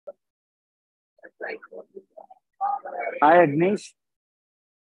Hi, Agnesh.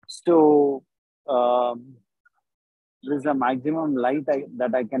 So, um, this is the maximum light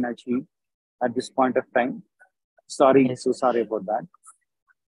that I can achieve at this point of time. Sorry, Yes. so sorry about that.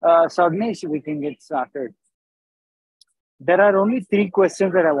 So, Agnesh, we can get started. There are only three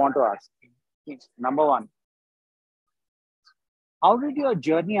questions that I want to ask. Number one, how did your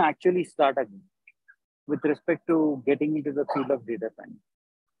journey actually start again with respect to getting into the field of data science?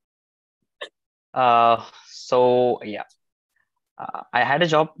 So yeah, I had a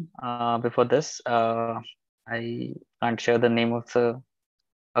job before this. I can't share the name of the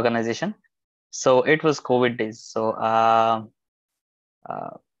organization. So it was COVID days. So uh,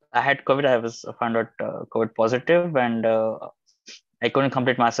 I had COVID. I was found out COVID positive, and I couldn't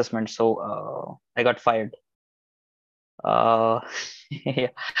complete my assessment. So I got fired. Uh, yeah.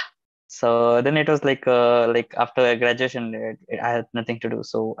 So then it was like after graduation, I had nothing to do.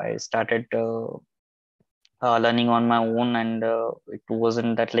 So I started learning on my own, and it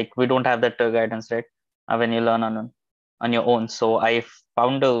wasn't that like we don't have that guidance, right? When you learn on your own. So I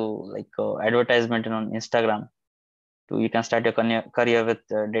found a advertisement on Instagram to you can start your career with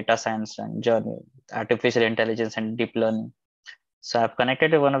data science and journey, artificial intelligence and deep learning. So I've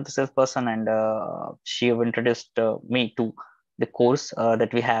connected with one of the salesperson, and she have introduced me to the course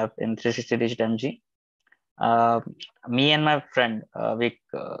that we have in 360DigiTMG. Uh, Me and my friend, we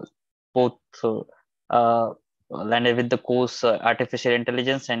both uh, landed with the course artificial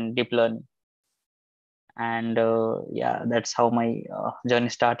intelligence and deep learning. And yeah, that's how my journey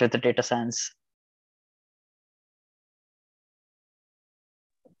started with the data science.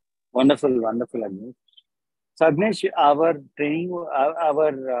 Wonderful, wonderful, Agnesh. So, Agnesh, our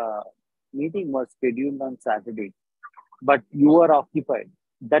meeting was scheduled on Saturday, but you are occupied.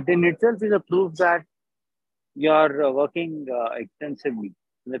 That in itself is a proof that you're working extensively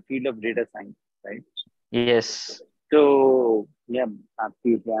in the field of data science, right? Yes, So, yeah,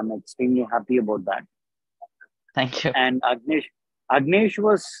 absolutely. I'm extremely happy about that. thank you. And Agnesh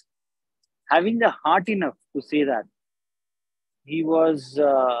was having the heart enough to say that he was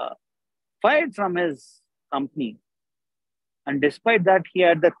fired from his company. And despite that, he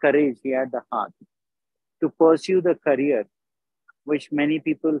had the courage, he had the heart to pursue the career, which many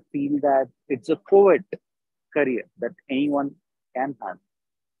people feel that it's a covert career that anyone can have.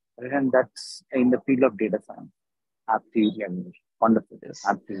 And that's in the field of data science. Absolutely, Agnesh. Wonderful. Yes.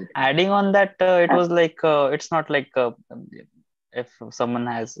 Absolutely. Adding on that, it And was like it's not like if someone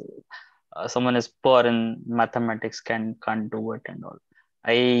is poor in mathematics can't do it and all.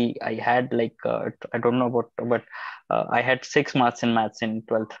 I had I don't know about, but I had 6 marks in maths in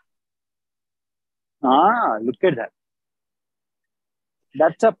 12th. look at that.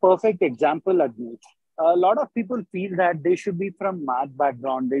 That's a perfect example, Agnesh. A lot of people feel that they should be from math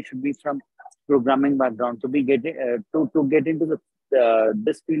background, they should be from programming background to be getting to get into the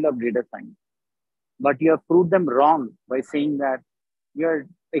this field of data science. But you have proved them wrong by saying that you're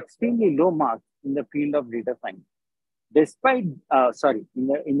extremely low marks in the field of data science. Despite, sorry, in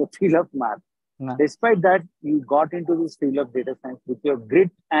the field of math. No. Despite that, you got into this field of data science with your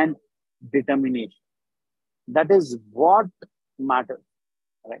grit and determination. That is what matters,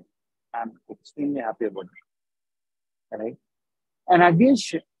 right? I'm extremely happy about it, right? And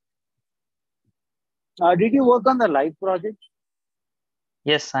Agnesh, did you work on the live project?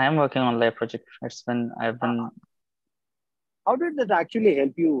 Yes, I am working on live project. It's been I've Uh, been how did that actually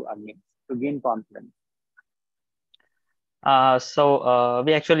help you, Agnesh, to gain confidence?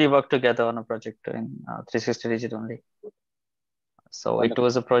 we actually worked together on a project in 360 Digit only. So it Wonderful.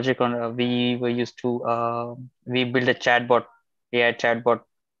 was a project on we were used to we built a chatbot, AI chatbot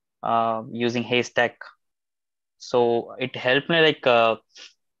using Haystack. So it helped me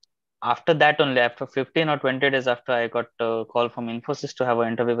after that only, after 15 or 20 days after I got a call from Infosys to have an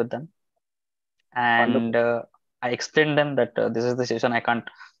interview with them. And Wonderful. I explained them that this is the situation. I can't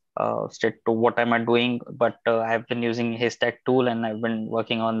state to what am I doing, but I've been using Haystack tool and I've been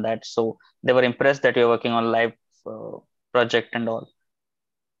working on that. So they were impressed that you're working on live uh, project and all.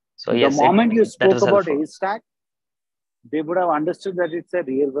 So The yes, it moment you that spoke was about helpful. Haystack, they would have understood that it's a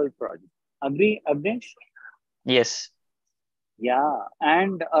real world project. Agree, Agnesh? Yes, Yeah.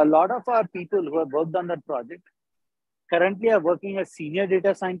 And a lot of our people who have worked on that project currently are working as senior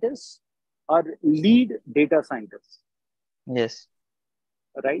data scientists or lead data scientists, yes,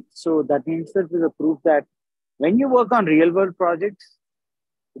 right? So that in itself is a proof that when you work on real world projects,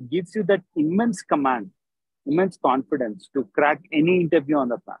 it gives you that immense command, immense confidence to crack any interview on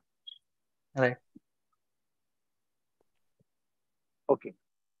the plan. right. Okay.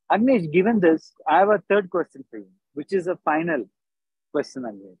 Agnesh, given this, I have a third question for you, which is a final question,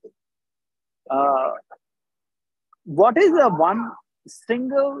 Agnesh. Uh, what is the one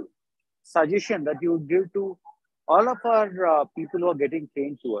single suggestion that you would give to all of our people who are getting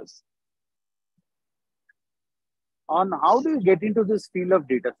trained to us on how do you get into this field of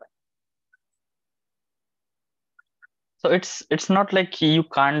data science? So it's not like you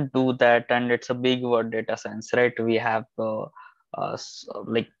can't do that, and it's a big word, data science, right? We have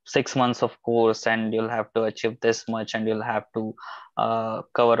like 6 months of course, and you'll have to achieve this much, and you'll have to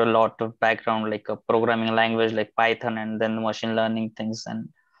cover a lot of background, like a programming language like Python, and then machine learning things, and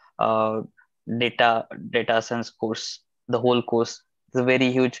uh, data science course. The whole course is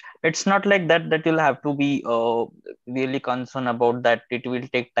very huge. It's not like that you'll have to be really concerned about that. It will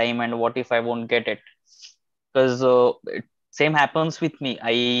take time, and what if I won't get it? Because same happens with me.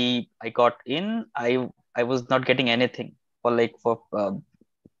 I got in. I was not getting anything for like for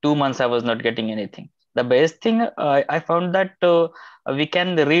 2 months. I was not getting anything. The best thing, I found that we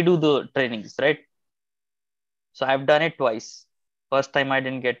can redo the trainings, right? So I've done it twice. First time I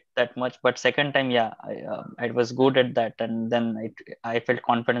didn't get that much, but second time, yeah, I was good at that, and then I felt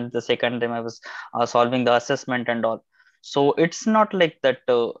confident. The second time I was solving the assessment and all. So it's not like that.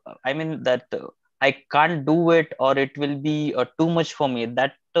 I mean that I can't do it, or it will be too much for me.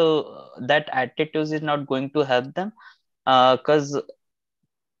 That attitude is not going to help them, because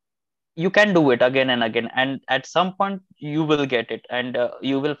you can do it again and again, and at some point you will get it, and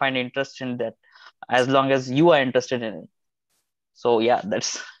you will find interest in that, as long as you are interested in it. So yeah,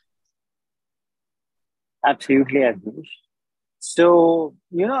 that's Absolutely, Agnesh. So,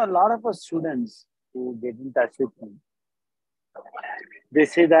 a lot of our students who get in touch with me, they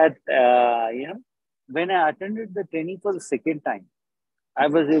say that, when I attended the training for the second time, I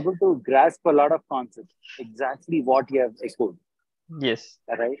was able to grasp a lot of concepts, exactly what you have echoed, yes,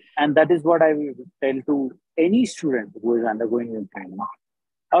 right? And that is what I will tell to any student who is undergoing the training.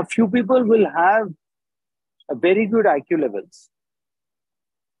 A few people will have a very good IQ levels.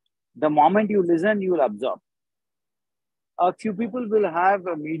 The moment you listen, you will absorb. A few people will have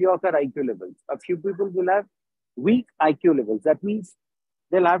a mediocre IQ levels. A few people will have weak IQ levels. That means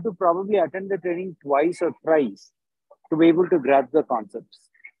they'll have to probably attend the training twice or thrice to be able to grasp the concepts.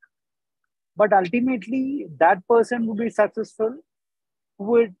 But ultimately, that person would be successful who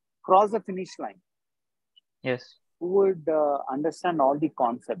would cross the finish line, yes, who would understand all the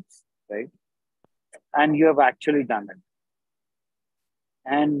concepts, right? And you have actually done it.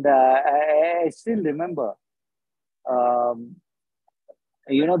 And I still remember, um,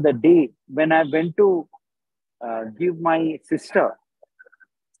 the day when I went to give my sister,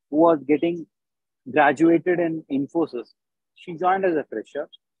 who was getting graduated in Infosys. She joined as a fresher.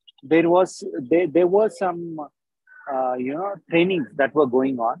 There were some trainings that were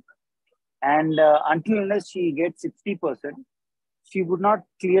going on, and until unless she gets 60%, she would not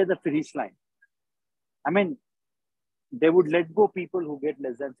clear the finish line. I mean, they would let go people who get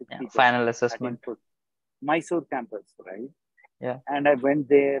less than yeah. 60% Final at assessment. Infosys, Mysore campus, right? Yeah, And I went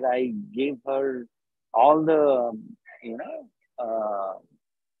there. I gave her all the you know uh,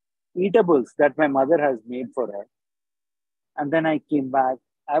 eatables that my mother has made for her. And then I came back.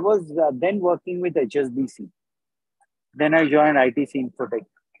 I was then working with HSBC. Then I joined ITC Infotech.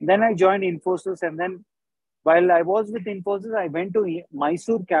 Then I joined Infosys. And then while I was with Infosys, I went to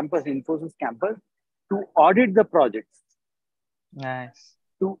Mysore campus, Infosys campus, to audit the projects, nice.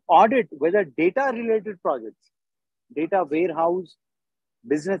 to audit whether data related projects, data warehouse,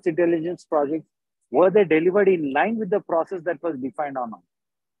 business intelligence projects, were they delivered in line with the process that was defined on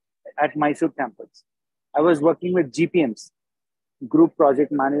at Mysore campus. I was working with GPMs, group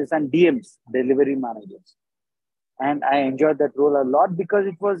project managers, and DMs, delivery managers. And I enjoyed that role a lot because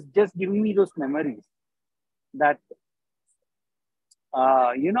it was just giving me those memories that,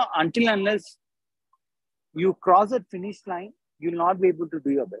 until unless you cross that finish line, you'll not be able to do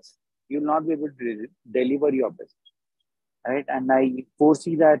your best. You'll not be able to deliver your best. Right. And I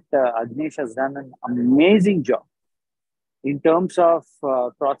foresee that Agnesh has done an amazing job in terms of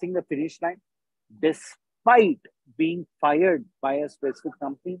crossing the finish line, despite being fired by a specific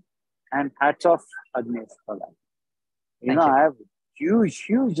company. And hats off, Agnesh, for that. Thank you. I have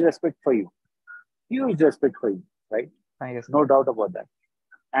huge respect for you. Huge respect for you, right? Thank you so No much. doubt about that.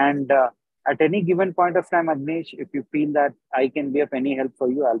 And at any given point of time, Agnesh, if you feel that I can be of any help for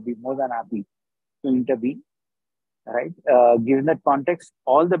you, I'll be more than happy to intervene, right? Given that context,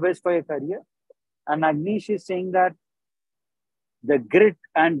 all the best for your career. And Agnesh is saying that the grit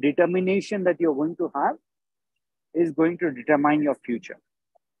and determination that you're going to have is going to determine your future.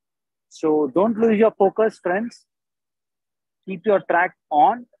 So don't lose your focus, friends. Keep your track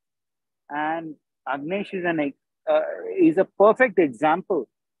on. And Agnesh is is a perfect example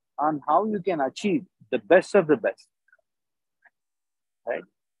on how you can achieve the best of the best. Right?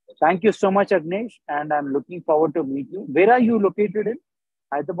 Thank you so much, Agnesh, and I'm looking forward to meet you. Where are you located in?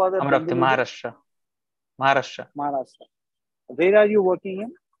 Hyderabad or Amravati, Bengaluru? Maharashtra. Maharashtra. Maharashtra. Where are you working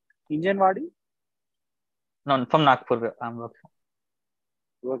in? Injanwadi? No, from Nagpur. I'm working.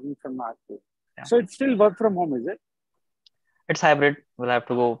 Working from Nagpur. Yeah. So it's still work from home, is it? It's hybrid. We'll have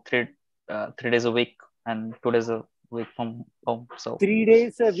to go 3 days a week and 2 days a week from home. So 3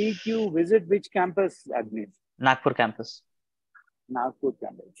 days a week you visit which campus, Agnesh? Nagpur campus. Nagpur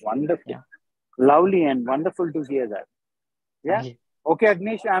campus. Wonderful. Yeah. Lovely and wonderful to hear that. Yeah. Yeah. Okay,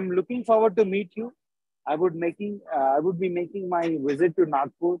 Agnesh, I'm looking forward to meet you. I would be making my visit to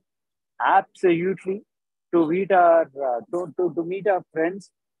Nagpur absolutely to meet to meet our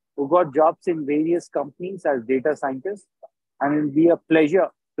friends who got jobs in various companies as data scientists, and it'll be a pleasure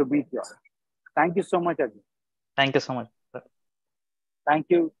to meet you. Thank you so much, Agnesh. Thank you so much. Thank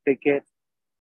you. Take care.